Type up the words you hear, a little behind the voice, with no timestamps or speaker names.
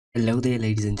Hello there,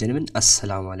 ladies and gentlemen.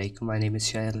 Assalamu alaikum. My name is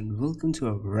Shail and welcome to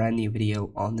a brand new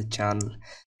video on the channel.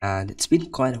 And it's been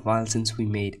quite a while since we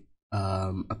made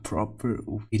a proper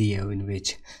video in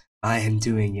which I am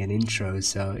doing an intro,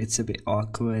 so it's a bit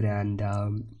awkward and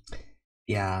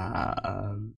yeah,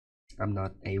 I'm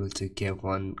not able to give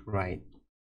one right.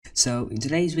 So in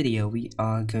today's video, we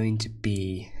are going to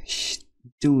be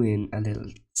doing a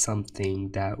little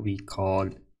something that we call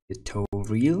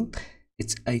tutorial.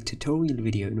 It's a tutorial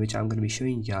video in which I'm going to be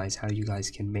showing you guys how you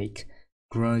guys can make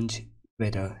grunge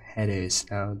Twitter headers.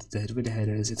 Now the Twitter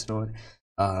headers, it's not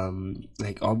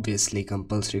like obviously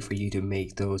compulsory for you to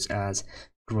make those as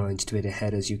grunge Twitter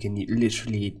headers. You can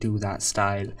literally do that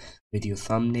style with your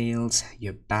thumbnails,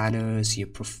 your banners, your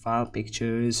profile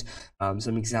pictures.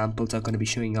 Some examples are going to be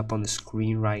showing up on the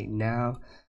screen right now.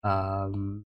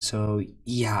 So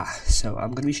yeah, so I'm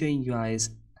going to be showing you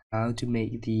guys how to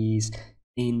make these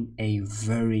in a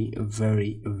very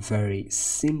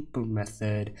simple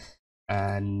method.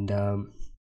 And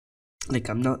like,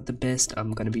 I'm not the best,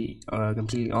 I'm gonna be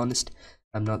completely honest,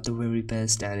 I'm not the very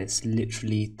best, and it's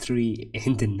literally 3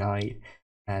 in the night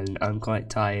and I'm quite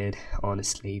tired,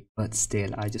 honestly, but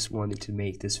still I just wanted to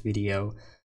make this video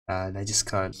and I just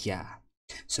can't. Yeah,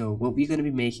 so what we're going to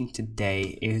be making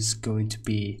today is going to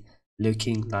be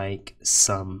looking like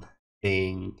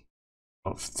something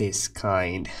of this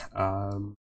kind.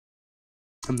 I'm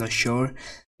not sure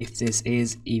if this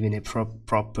is even a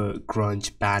proper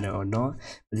grunge banner or not,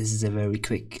 but this is a very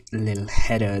quick little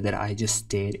header that I just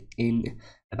did in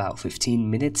about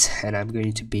 15 minutes, and I'm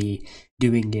going to be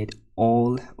doing it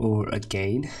all over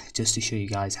again just to show you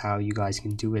guys how you guys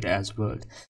can do it as well.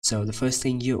 So the first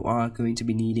thing you are going to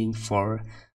be needing for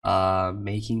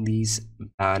making these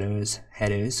banners,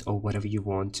 headers, or whatever you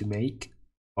want to make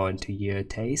onto your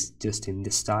taste, just in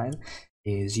this style,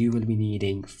 is you will be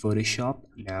needing Photoshop.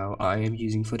 Now I am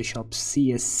using Photoshop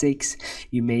CS6.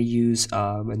 You may use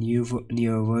a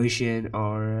newer version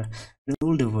or an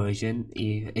older version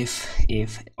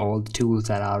if all the tools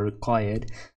that are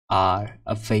required are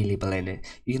available in it.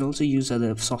 You can also use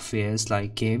other softwares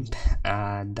like GIMP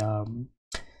and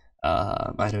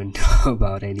I don't know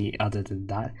about any other than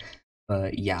that,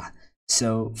 but yeah.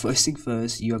 So first thing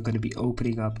first, you are going to be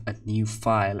opening up a new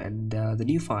file, and the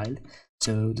new file,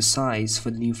 so the size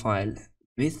for the new file,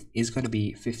 width is going to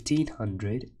be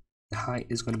 1500, the height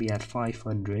is going to be at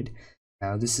 500.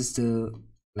 Now this is the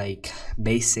like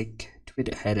basic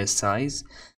Twitter header size.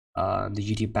 The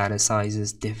YouTube banner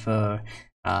sizes differ,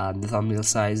 the thumbnail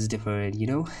sizes differ,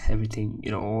 and everything,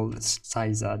 all the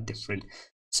sizes are different.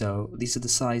 So these are the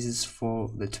sizes for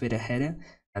the Twitter header,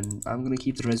 and I'm gonna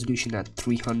keep the resolution at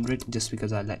 300 just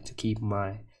because I like to keep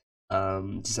my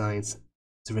designs,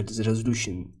 the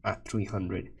resolution at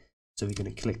 300. So we're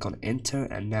gonna click on enter,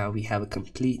 and now we have a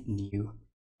complete new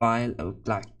file of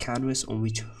blank canvas on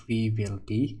which we will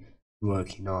be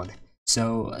working on.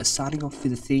 So starting off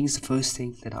with the things, the first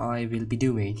thing that I will be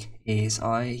doing is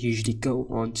I usually go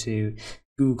onto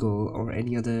Google or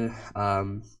any other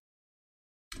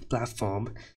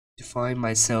platform to find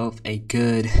myself a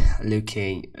good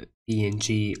looking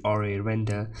PNG or a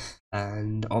render.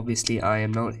 And obviously I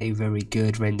am not a very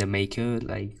good render maker,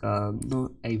 like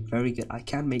not a very good, I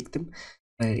can make them,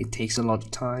 but it takes a lot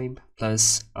of time,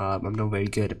 plus I'm not very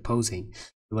good at posing.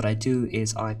 What I do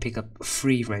is I pick up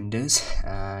free renders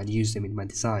and use them in my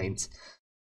designs.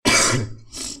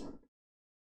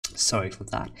 Sorry for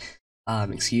that,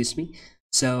 excuse me.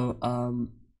 So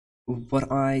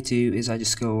what I do is I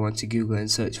just go onto Google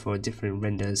and search for different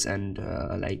renders, and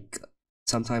like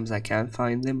sometimes I can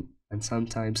find them and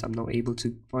sometimes I'm not able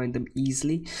to find them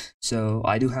easily. So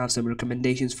I do have some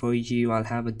recommendations for you. I'll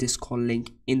have a Discord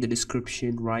link in the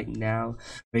description right now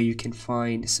where you can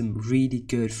find some really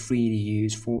good free to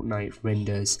use Fortnite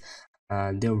renders,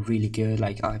 and they're really good.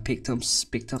 Like I picked up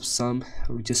some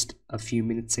just a few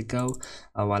minutes ago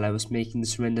while I was making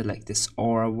this render, like this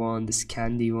aura one, this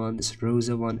candy one, this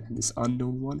rosa one, and this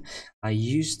unknown one. I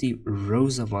used the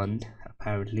rosa one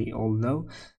apparently, although,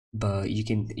 but you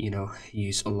can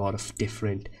use a lot of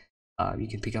different you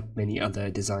can pick up many other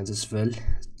designs as well.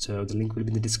 So the link will be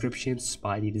in the description.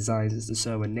 Spidey Designs is the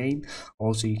server name.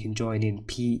 Also you can join in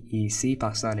PEC,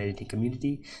 Pakistan Editing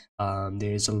Community.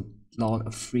 There's a lot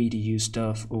of free to use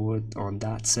stuff over on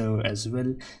that server as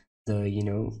well,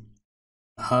 the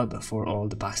hub for all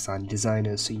the Pakistan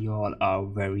designers, so you all are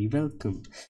very welcome.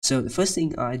 So the first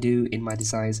thing I do in my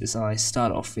designs is I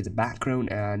start off with the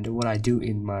background, and what I do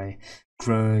in my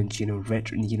grunge,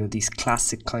 retro, these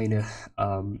classic kind of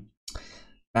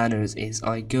banners, is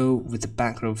I go with the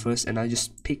background first and I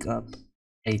just pick up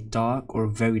a dark or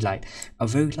very light,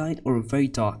 or a very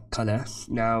dark color.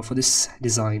 Now for this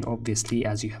design, obviously,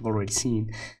 as you have already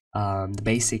seen, the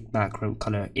basic background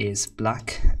color is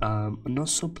black, not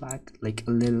so black, like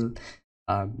a little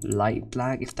light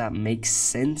black, if that makes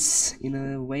sense in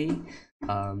a way.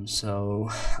 So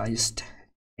I just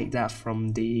take that from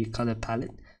the color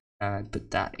palette and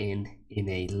put that in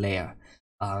a layer.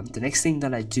 The next thing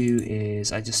that I do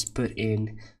is I just put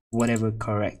in whatever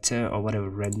character or whatever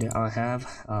render I have,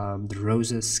 the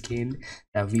rosa skin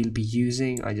that we'll be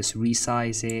using. I just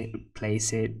resize it,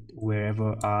 place it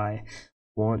wherever I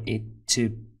want it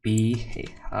to be.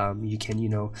 You can, you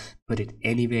know, put it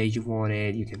anywhere you want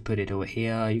it. You can put it over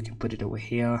here, you can put it over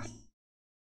here.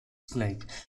 Like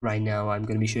right now I'm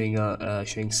going to be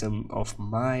showing some of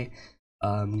my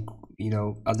you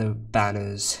know, other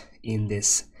banners in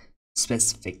this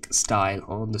specific style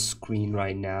on the screen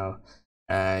right now.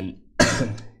 And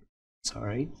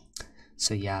sorry,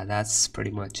 so yeah, that's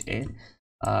pretty much it.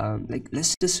 Like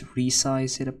let's just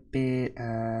resize it a bit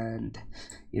and,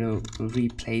 you know,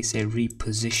 replace it,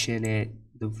 reposition it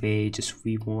the way just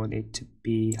we want it to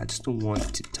be. I just don't want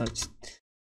it to touch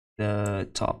the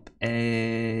top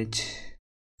edge.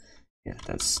 Yeah,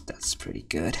 that's pretty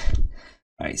good.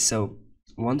 All right, so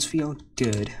once we are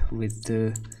good with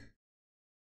the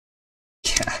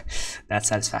yeah, that's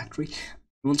satisfactory.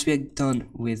 Once we are done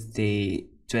with the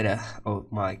Twitter, oh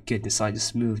my goodness, I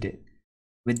just moved it,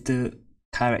 with the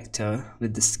character,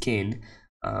 with the skin,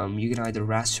 you can either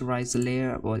rasterize the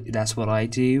layer, or that's what I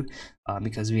do,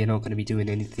 because we are not going to be doing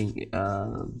anything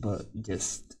but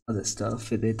just other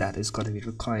stuff with it that is going to be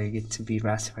requiring it to be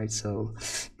rasterized. So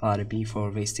pardon me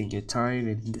for wasting your time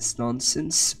in this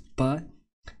nonsense, but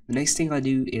the next thing I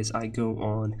do is I go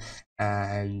on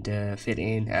and fit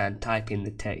in and type in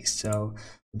the text. So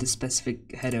this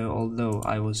specific header, although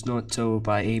I was not told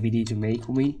by ABD to make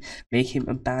him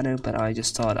a banner, but I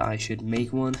just thought I should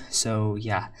make one. So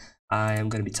yeah, I am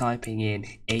going to be typing in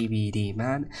ABD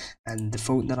man, and the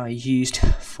font that I used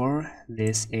for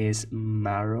this is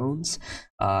Marons.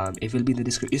 It will be in the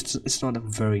description. It's not a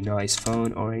very nice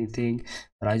font or anything,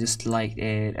 but I just liked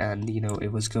it, and you know,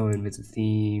 it was going with the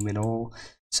theme and all,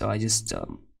 so I just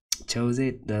chose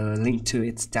it. The link to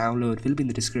its download will be in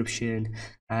the description,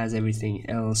 as everything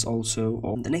else also.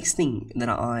 The next thing that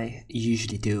I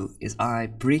usually do is I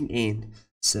bring in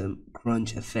some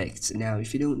grunge effects. Now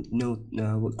if you don't know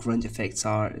what grunge effects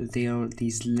are, they are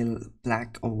these little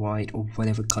black or white or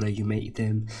whatever color you make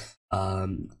them,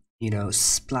 you know,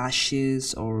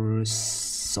 splashes or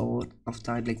sort of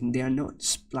type. Like, they are not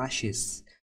splashes,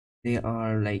 they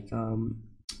are like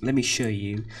let me show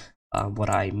you what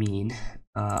I mean.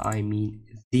 I mean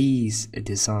these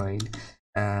design,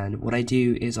 and what I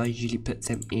do is I usually put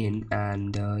them in,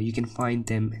 and you can find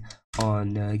them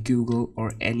on Google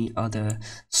or any other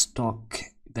stock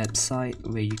website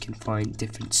where you can find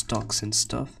different stocks and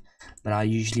stuff, but I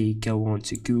usually go on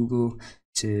to Google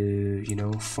to, you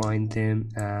know, find them,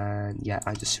 and yeah,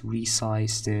 I just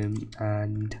resize them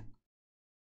and,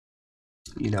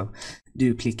 you know,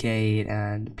 duplicate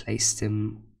and place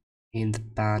them in the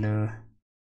banner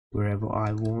wherever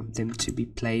I want them to be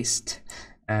placed.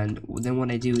 And then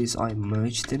what I do is I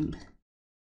merge them,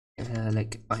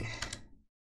 like I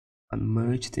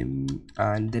merge them,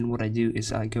 and then what I do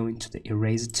is I go into the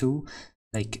eraser tool,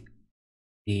 like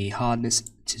the hardness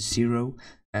to 0,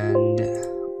 and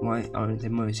why aren't they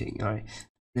merging? Alright,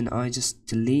 then I just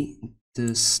delete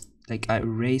this, like I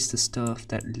erase the stuff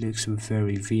that looks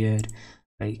very weird,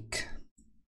 like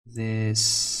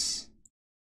this,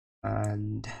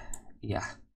 and yeah,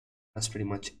 that's pretty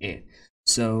much it.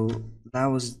 So that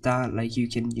was that. Like, you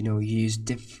can, you know, use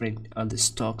different other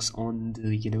stocks on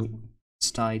the, you know,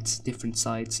 different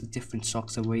sites, different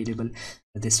stocks available.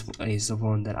 This is the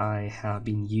one that I have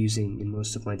been using in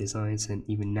most of my designs, and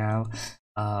even now.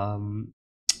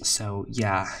 So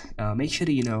yeah, make sure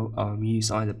to, you know, use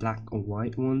either black or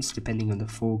white ones depending on the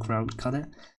foreground color.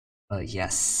 But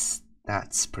yes,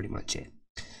 that's pretty much it.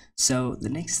 So the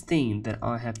next thing that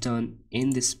I have done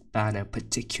in this banner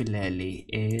particularly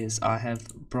is I have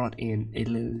brought in a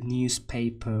little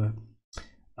newspaper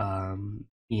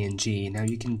PNG. Now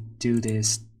you can do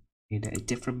this in a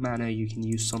different manner. You can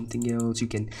use something else. You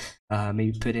can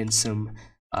maybe put in some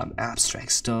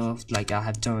abstract stuff like I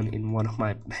have done in one of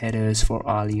my headers for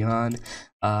Alyan,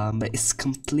 but it's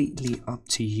completely up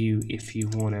to you if you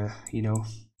wanna, you know,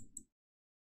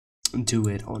 do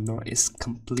it or not. It's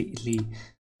completely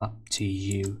up to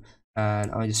you. And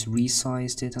I just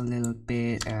resized it a little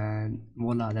bit, and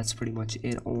voila, that's pretty much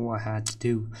it. All I had to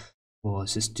do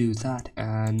was just do that,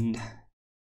 and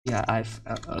yeah,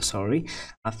 sorry,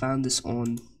 I found this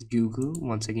on Google.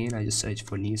 Once again, I just searched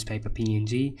for newspaper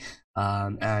PNG,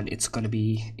 and it's gonna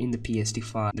be in the PSD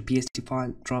file. The PSD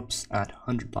file drops at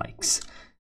 100 likes.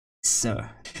 So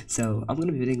I'm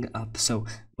gonna be putting it up. So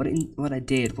what I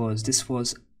did was, this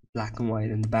was black and white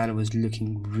and the banner was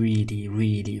looking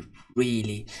really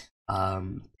plain.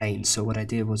 So what I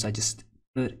did was I just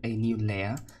put a new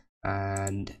layer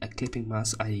and a clipping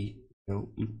mask. I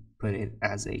put it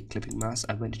as a clipping mask.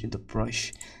 I went into the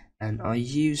brush and I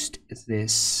used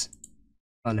this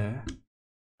color,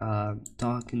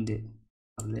 darkened it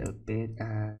a little bit,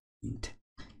 and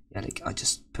yeah, like I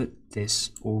just put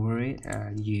this over it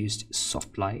and used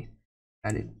soft light,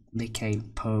 and it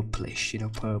became purplish,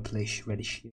 purplish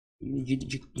reddish.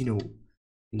 You know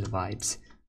the vibes.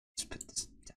 Let's put this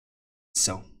down.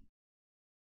 So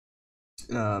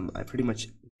I pretty much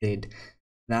did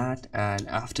that, and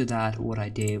after that what I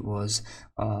did was,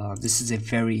 this is a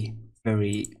very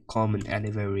common and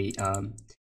a very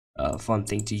fun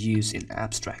thing to use in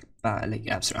abstract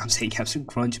I'm saying abstract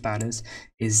grunge banners,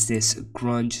 is this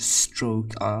grunge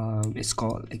stroke. It's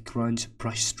called a grunge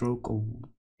brush stroke, or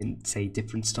can say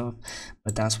different stuff,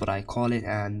 but that's what I call it,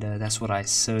 and that's what I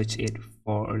search it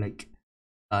for. Like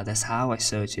that's how I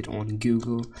search it on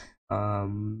Google.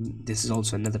 This is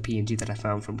also another PNG that I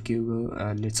found from Google,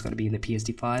 and it's going to be in the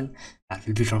PSD file that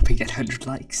will be dropping at 100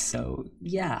 likes. So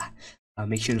yeah,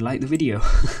 make sure to like the video.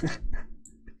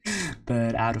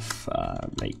 But out of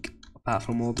apart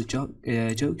from all the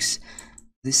jokes,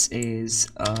 this is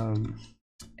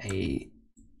a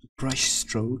brush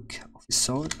stroke of a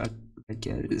sort.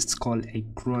 It's called a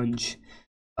grunge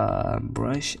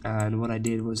brush, and what I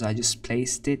did was I just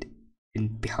placed it in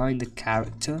behind the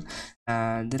character,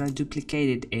 and then I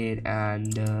duplicated it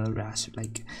and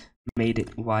made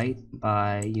it white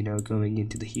by going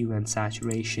into the hue and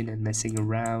saturation and messing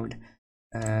around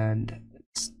and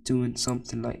doing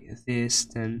something like this.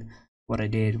 Then what I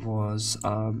did was,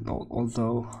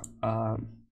 although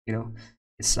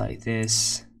it's like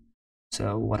this,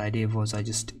 so what I did was I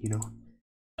just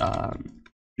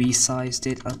resized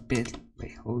it a bit.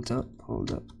 Wait, hold up,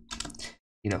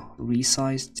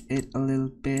 resized it a little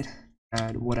bit,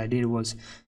 and what I did was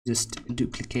just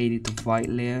duplicated the white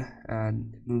layer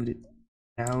and moved it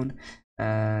down,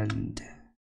 and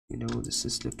this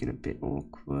is looking a bit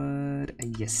awkward,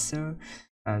 and yes sir.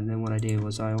 And then what I did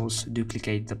was I also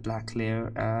duplicated the black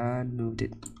layer and moved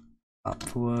it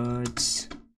upwards.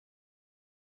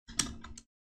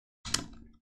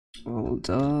 Hold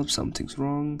up, something's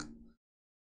wrong.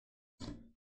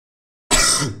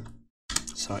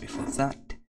 Sorry for that.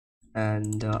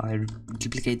 And I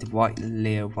duplicate the white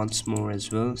layer once more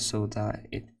as well, so that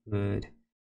it would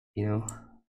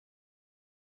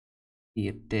be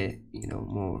a bit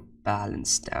more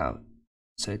balanced out,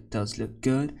 so it does look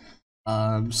good.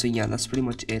 So yeah, that's pretty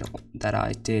much it that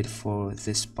I did for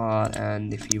this part,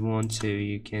 and if you want to,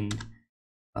 you can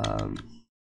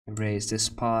erase this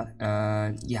part,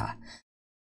 and yeah,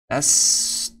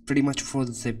 that's pretty much for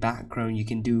the background. You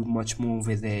can do much more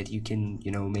with it. You can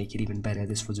make it even better.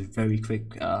 This was a very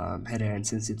quick header, and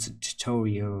since it's a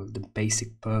tutorial, the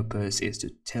basic purpose is to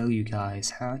tell you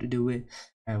guys how to do it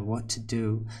and what to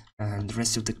do, and the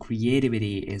rest of the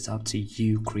creativity is up to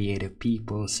you creative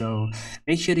people. So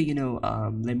make sure to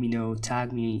let me know,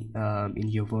 tag me in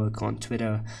your work on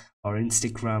Twitter or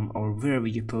Instagram or wherever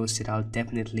you post it. I'll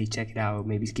definitely check it out,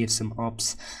 maybe give some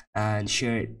ups and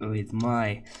share it with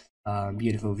my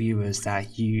beautiful viewers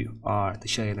that you are the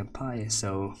𝐏𝐤𝐢𝐤𝐤 Empire.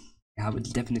 So I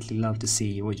would definitely love to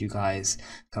see what you guys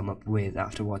come up with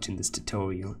after watching this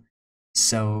tutorial.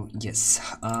 So yes,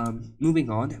 moving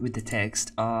on with the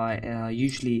text, I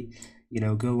usually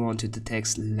go on to the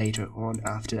text later on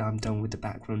after I'm done with the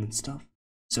background and stuff.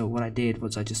 So what I did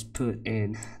was I just put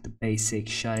in the basic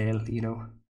𝐏𝐤𝐢𝐤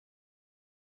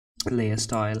layer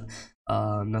style,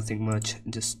 nothing much,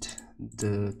 just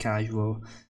the casual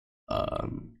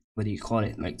what do you call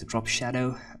it, like the drop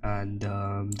shadow, and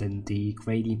then the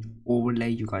gradient overlay.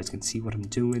 You guys can see what I'm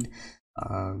doing.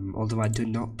 Although I do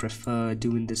not prefer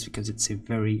doing this because it's a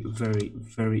very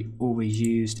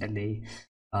overused and a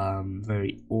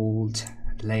very old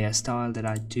layer style that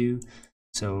I do.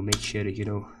 So make sure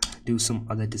to do some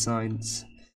other designs,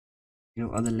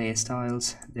 other layer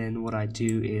styles. Then what I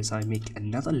do is I make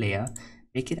another layer,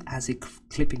 make it as a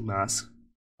clipping mask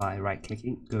by right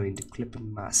clicking, go into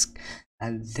clipping mask,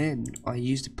 and then I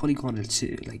use the polygonal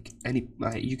tool, like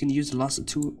you can use the lasso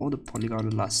tool or the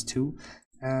polygonal lasso tool,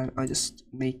 and I just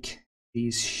make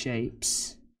these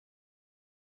shapes.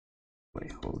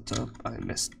 Wait, hold up, I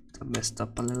messed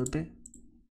up a little bit,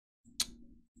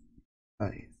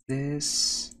 like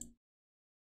this.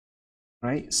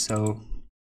 right? So,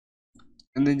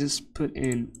 and then just put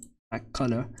in that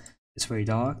color. It's very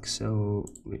dark, so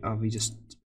we just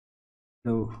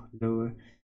lower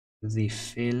the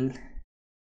fill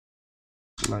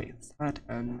like that,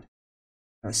 and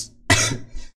that's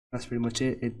that's pretty much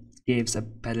it. It gives a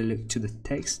better look to the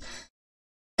text.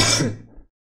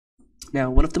 Now,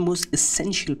 one of the most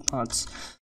essential parts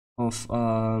of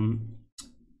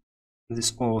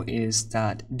this all is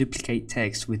that duplicate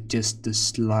text with just the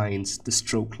lines, the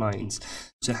stroke lines.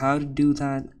 So how to do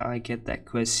that? I get that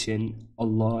question a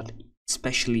lot,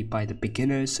 especially by the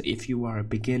beginners. So if you are a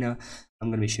beginner, I'm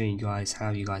going to be showing you guys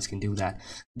how you guys can do that.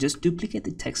 Just duplicate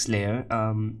the text layer,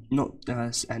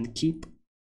 and keep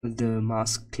the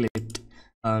mask clipped.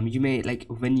 You may, like,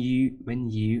 when you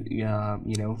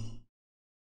know,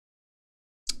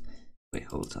 wait,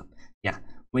 hold up. Yeah,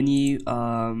 when you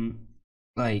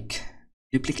like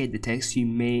duplicate the text, you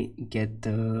may get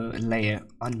the layer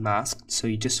unmasked. So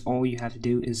all you have to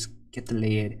do is get the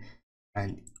layer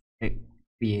and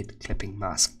create clipping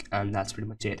mask, and that's pretty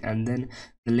much it. And then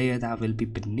the layer that will be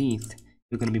beneath,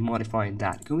 you're going to be modifying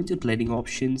that. Go into blending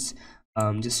options,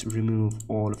 just remove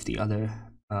all of the other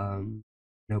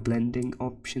blending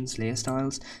options, layer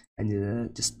styles,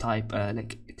 and just type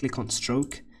click on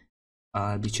stroke.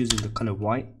 I'll be choosing the color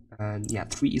white, and yeah,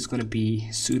 3 is going to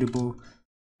be suitable.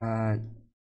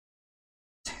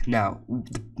 Now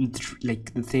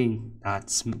the thing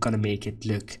that's gonna make it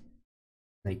look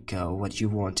like what you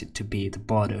want it to be, the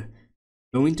border,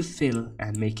 go into fill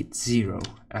and make it 0,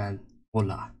 and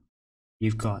voila,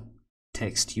 you've got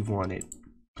text you wanted.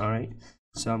 All right,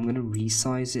 so I'm gonna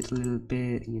resize it a little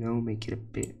bit, make it a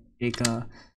bit bigger,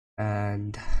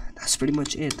 and that's pretty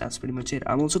much it.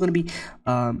 I'm also going to be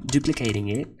duplicating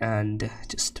it, and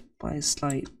just by a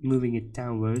slight moving it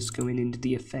downwards, going into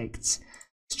the effects,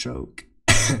 stroke.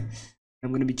 I'm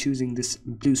going to be choosing this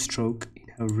blue stroke in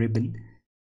a ribbon,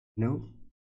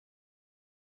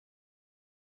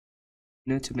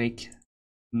 to make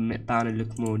banner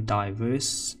look more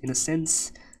diverse in a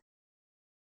sense.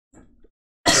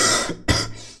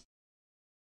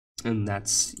 And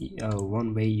that's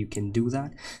one way you can do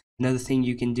that. Another thing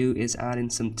you can do is add in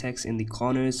some text in the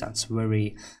corners. That's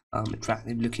very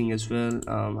attractive looking as well.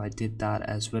 I did that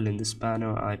as well in this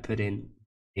banner. I put in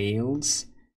veils,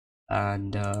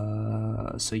 and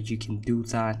so you can do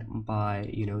that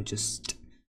by just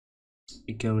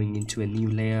going into a new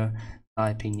layer,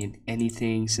 typing in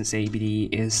anything. Since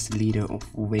ABD is the leader of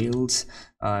veils,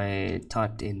 I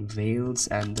typed in veils,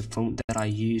 and the font that I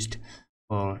used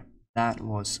for that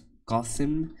was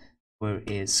Gotham. Where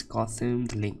is Gotham?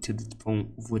 The link to the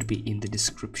font would be in the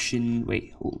description.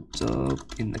 Wait, hold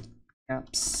up, in the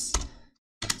caps.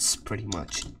 That's pretty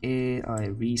much it. I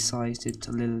resized it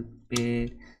a little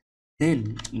bit.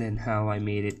 Then how I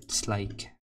made it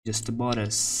like just the border,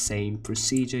 same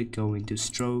procedure. Go into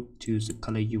stroke, choose the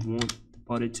color you want the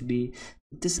border to be.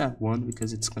 Put this at 1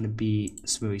 because it's gonna be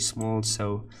very small.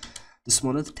 So the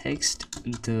smaller the text,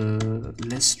 the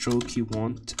less stroke you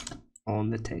want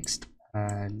on the text.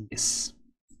 And yes,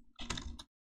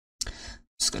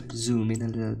 just gonna zoom in a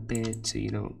little bit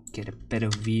to get a better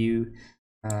view,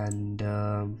 and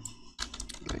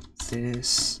like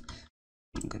this.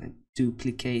 I'm gonna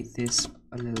duplicate this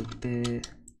a little bit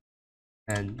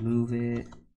and move it,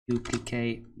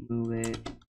 duplicate, move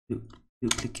it,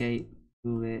 duplicate,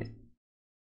 move it,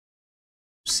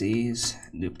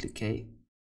 duplicate,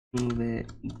 move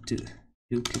it,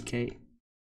 duplicate,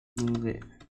 move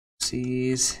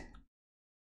it,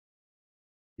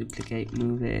 duplicate,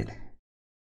 move it,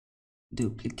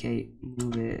 duplicate,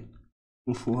 move it,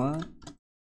 what?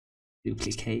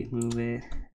 Duplicate, move it,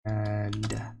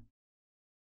 and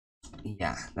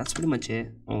yeah, that's pretty much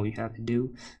it. All you have to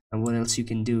do. And what else you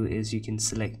can do is you can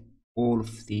select all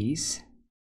of these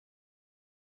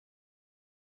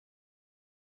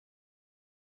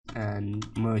and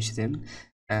merge them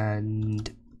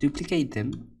and duplicate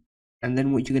them. And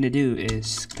then what you're gonna do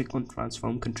is click on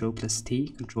transform,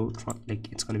 Control+T,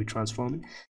 it's gonna be transforming,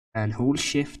 and hold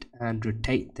shift and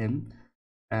rotate them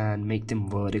and make them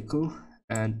vertical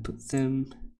and put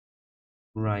them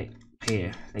right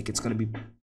here. Like it's gonna be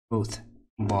both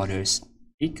borders.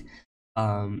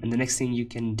 And the next thing you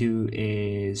can do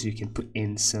is you can put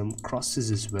in some crosses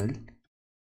as well.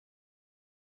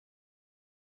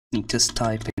 You just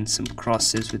type in some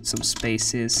crosses with some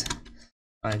spaces.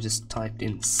 I just typed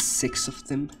in 6 of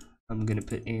them. I'm gonna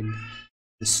put in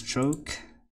the stroke,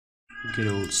 good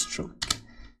old stroke.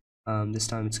 This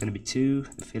time it's gonna be 2.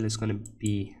 The fill is gonna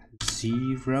be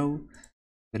 0. I'm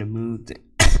gonna move the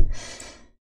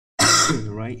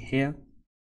right here.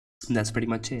 And that's pretty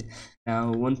much it.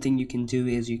 Now one thing you can do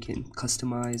is you can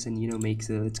customize and make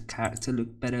the character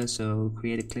look better. So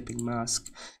create a clipping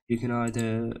mask. You can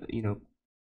either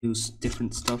do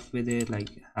different stuff with it, like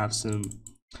have some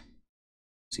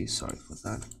sorry for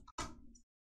that,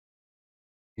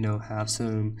 have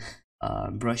some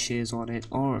brushes on it,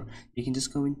 or you can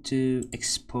just go into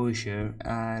exposure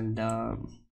and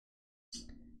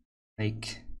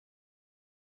like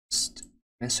just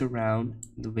mess around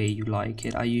the way you like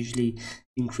it. I usually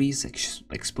increase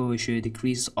exposure,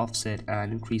 decrease offset,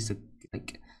 and increase the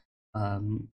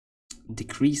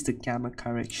decrease the gamma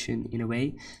correction in a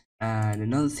way. And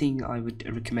another thing I would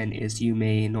recommend is, you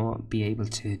may not be able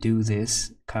to do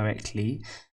this correctly.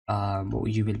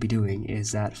 What you will be doing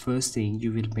is that first thing,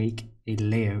 you will make a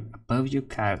layer above your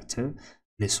character.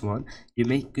 This one, you're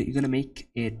gonna make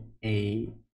it a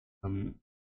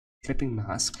clipping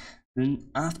mask.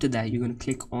 Then after that, you're gonna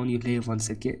click on your layer once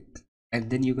again, and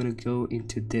then you're gonna go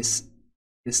into this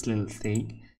little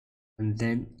thing, and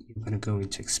then you're gonna go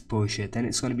into exposure. Then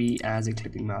it's gonna be as a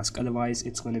clipping mask. Otherwise,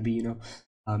 it's gonna be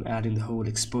adding the whole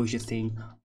exposure thing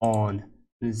on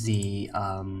the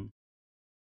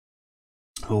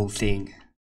whole thing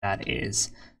that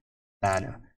is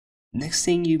banner. Next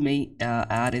thing you may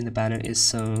add in the banner is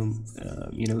some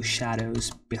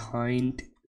shadows behind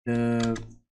the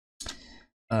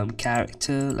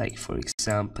character. Like for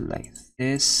example, like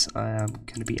this, I am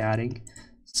gonna be adding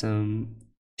some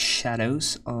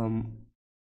shadows.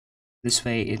 This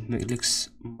way it looks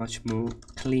much more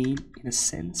clean in a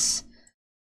sense,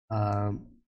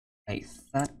 like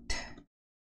that.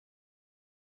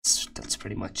 That's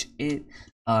pretty much it.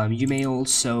 You may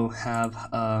also have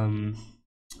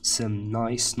some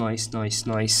nice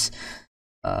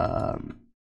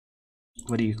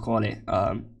what do you call it,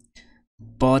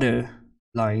 border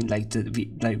line, like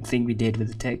the thing we did with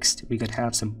the text. We could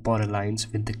have some border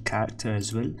lines with the character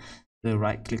as well. So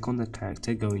right click on the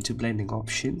character, go into blending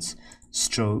options,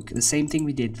 stroke, the same thing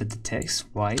we did with the text,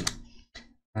 white,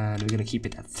 and we're gonna keep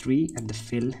it at 3 and the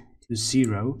fill to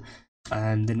 0.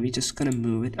 And then we're just gonna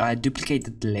move it. I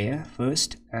duplicated the layer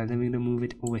first, and then we're gonna move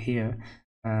it over here,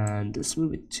 and let's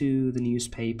move it to the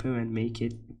newspaper and make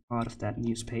it part of that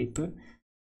newspaper.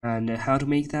 And how to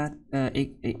make that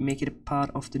make it a part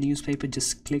of the newspaper?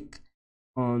 Just click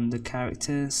on the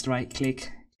characters, right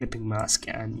click, clipping mask,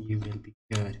 and you will be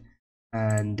good.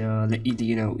 And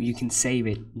you can save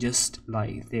it just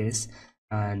like this.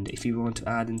 And if you want to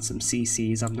add in some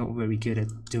CCs, I'm not very good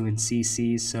at doing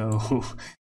CCs, so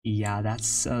yeah,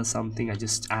 that's something. I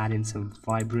just add in some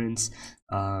vibrance,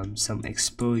 some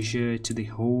exposure to the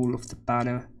whole of the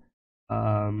banner.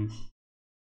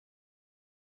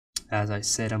 As I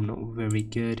said, I'm not very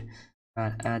good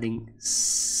at adding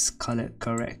color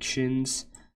corrections,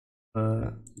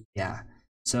 but yeah.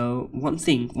 So one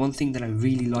thing that I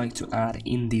really like to add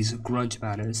in these grunge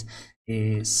banners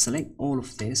is select all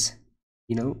of this,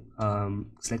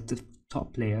 select the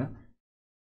top layer,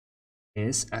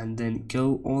 and then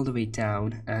go all the way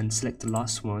down and select the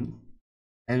last one,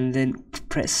 and then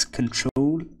press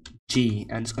Ctrl G,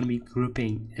 and it's going to be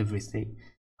grouping everything.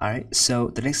 Alright, so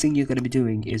the next thing you're going to be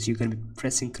doing is you're going to be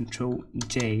pressing Ctrl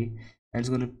J, and it's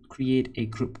going to create a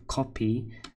group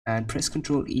copy, and press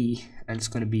Ctrl E, and it's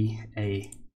going to be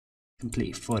a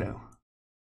complete photo.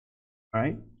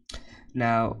 Alright,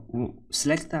 now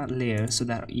select that layer so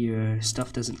that your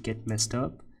stuff doesn't get messed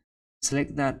up.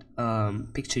 Select that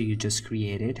picture you just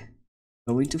created,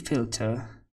 go into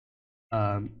filter,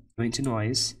 go into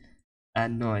noise,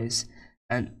 add noise,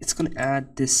 and it's going to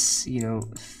add this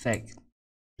effect,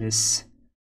 this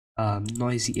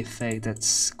noisy effect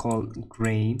that's called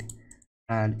grain,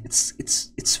 and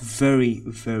it's very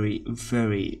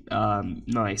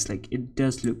nice. Like, it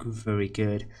does look very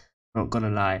good, not gonna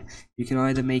lie. You can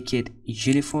either make it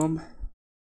uniform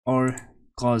or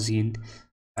Gaussian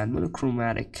and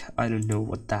monochromatic. I don't know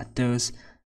what that does,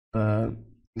 but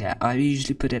yeah, I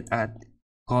usually put it at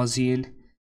Gaussian,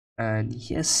 and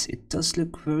yes, it does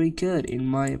look very good in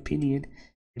my opinion.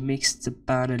 It makes the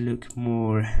banner look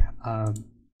more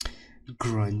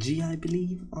grungy, I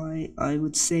believe I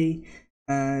would say,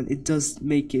 and it does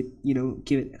make it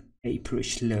give it a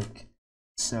paperish look.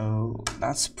 So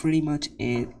that's pretty much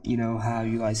it. How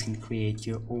you guys can create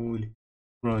your own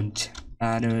grunge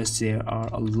banners. There are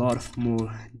a lot of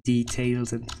more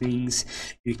details and things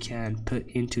you can put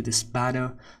into this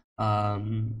banner,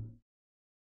 and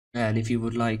if you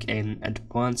would like an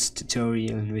advanced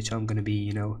tutorial in which I'm going to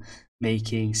be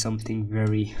making something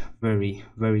very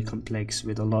complex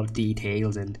with a lot of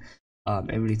details and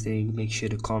everything, make sure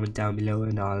to comment down below,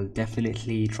 and I'll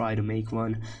definitely try to make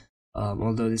one.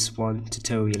 Although this one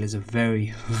tutorial is a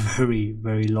very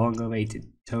very long awaited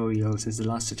tutorial, since the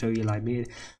last tutorial I made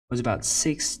was about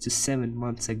 6 to 7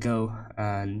 months ago,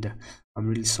 and I'm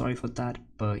really sorry for that.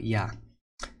 But yeah,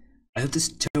 I hope this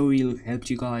tutorial helped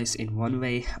you guys in one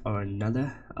way or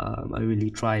another. I really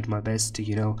tried my best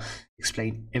to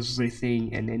explain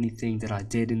everything and anything that I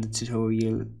did in the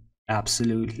tutorial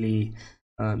absolutely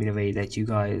in a way that you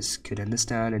guys could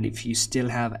understand. And if you still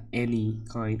have any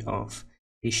kind of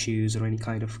issues or any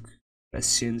kind of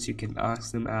questions, you can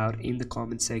ask them out in the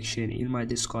comment section, in my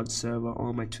Discord server,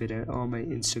 on my Twitter, on my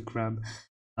Instagram,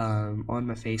 on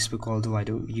my Facebook, although I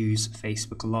don't use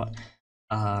Facebook a lot,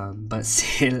 but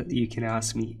still you can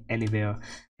ask me anywhere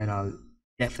and I'll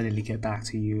definitely get back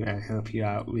to you and help you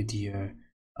out with your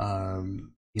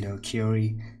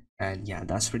query. And yeah,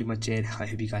 that's pretty much it. I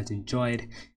hope you guys enjoyed.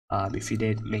 If you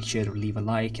did, make sure to leave a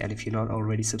like, and if you're not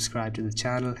already subscribed to the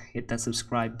channel, hit that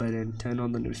subscribe button, turn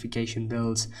on the notification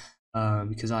bells,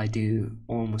 because I do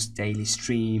almost daily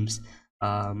streams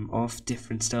of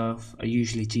different stuff,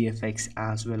 usually GFX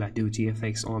as well. I do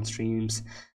GFX on streams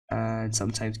and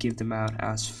sometimes give them out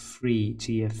as free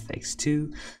𝐏𝐸𝐴𝐥𝐿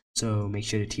too, so make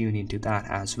sure to tune into that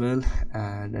as well.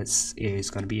 And that's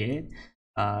gonna be it.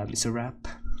 It's a wrap.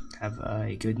 Have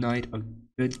a good night or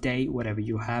good day, whatever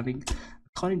you're having,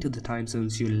 according to the time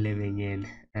zones you're living in,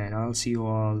 and I'll see you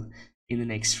all in the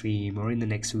next stream or in the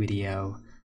next video.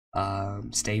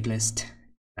 Stay blessed,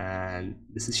 and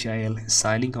this is 𝐏𝐸𝐿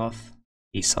signing off.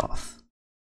 Peace off.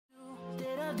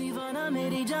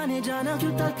 मेरी जाने जाना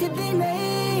क्यों तकती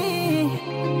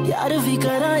नहीं, यार भी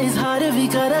करा इजहार भी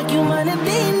करा क्यों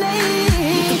मानती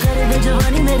नहीं। तू कर दे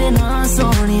जवानी मेरे ना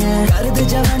सोनिए, कर दे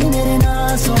जवानी मेरे ना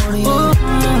सोनिए,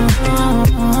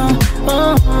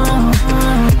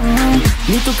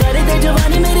 नी तू कर दे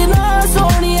जवानी मेरे ना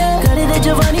सोनिए, कर दे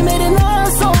जवानी मेरे ना